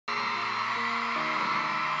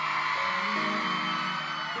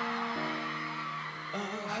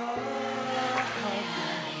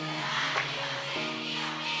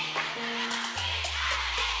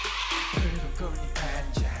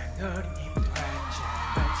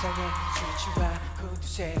세상의 수치와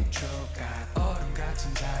구두쇠 조각 얼음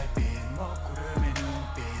같은 달빛 먹구름의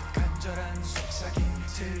눈빛 간절한 속삭임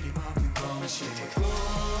틀림없는 공식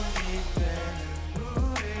운이 되는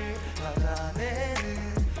물을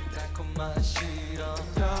받아내는 달콤한 실험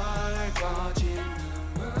넓어진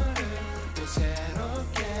눈물을 또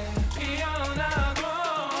새롭게 피어나고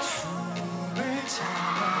숨을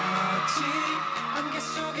참았지 안개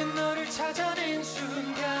속에 너를 찾아낸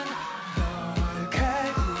순간 널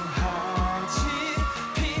갈구하지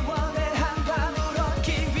피워낸 한밤을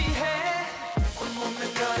얻기 위해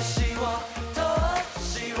온몸에 널 씌워 더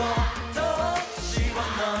씌워 더 씌워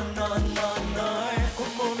널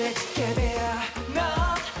온몸에 짙게 베어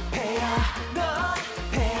넌 패야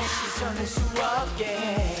시선을 수 없게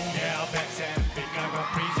Yeah, 백색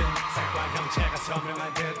빛깔과 프리즘 색과 형체가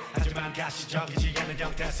선명한 듯 하지만 가시적이지 않은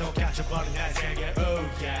형태 속 갇혀버린 나의 세계 Oh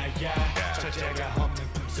yeah yeah 절제가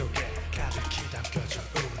없는 품속에 가득히 담겨져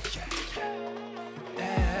Oh yeah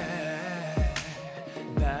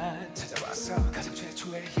난 찾아왔어 가장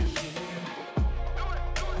최초의 향기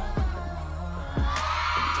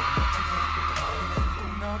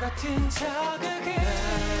너 같은 자극은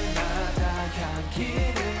날마다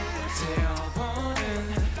향기를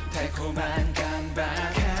세어보는 달콤한 간방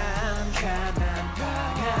캄캄한 방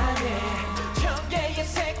안에 청개의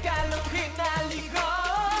색깔로 휘날리고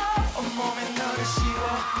온몸에 너를 씌워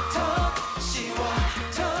더 씌워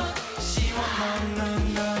더 씌워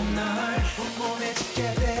널 온몸에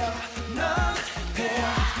짙게 되어 넌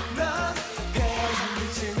패야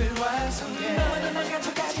향기증을 완성해 너와 나만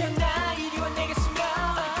간척하지 않아 이리와 내게 숨어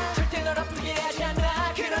절대 널 아프게 하지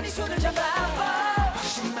않아 그러니 손을 잡아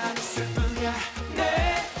당신만 있을 뿐이야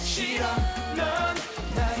내 실험 넌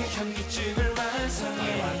나의 현기증을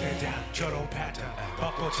완성해 완대장처럼 패턴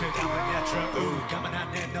벚꽃을 담은 내추럴 가만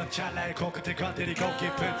안 내 넌 찰나의 코끝을 건드리고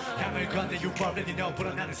깊은 향을 건네 You already know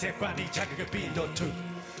불어나는 색과 네 자극을 빈도투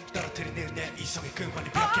떨어뜨리는 내 이성의 끈관이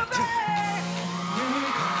벽겠지 늘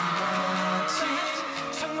감았지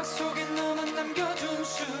장막 속에 너만 남겨둔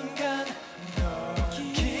순간 너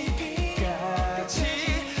깊이까지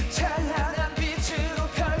찬란한 빛으로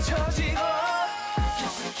펼쳐지고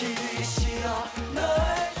깊숙이 실어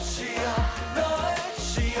널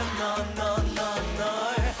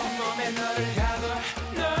온몸에 너를 가둬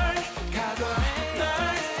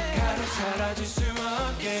사라질 수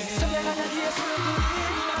없게 선명한 향기의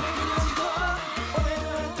소용돌이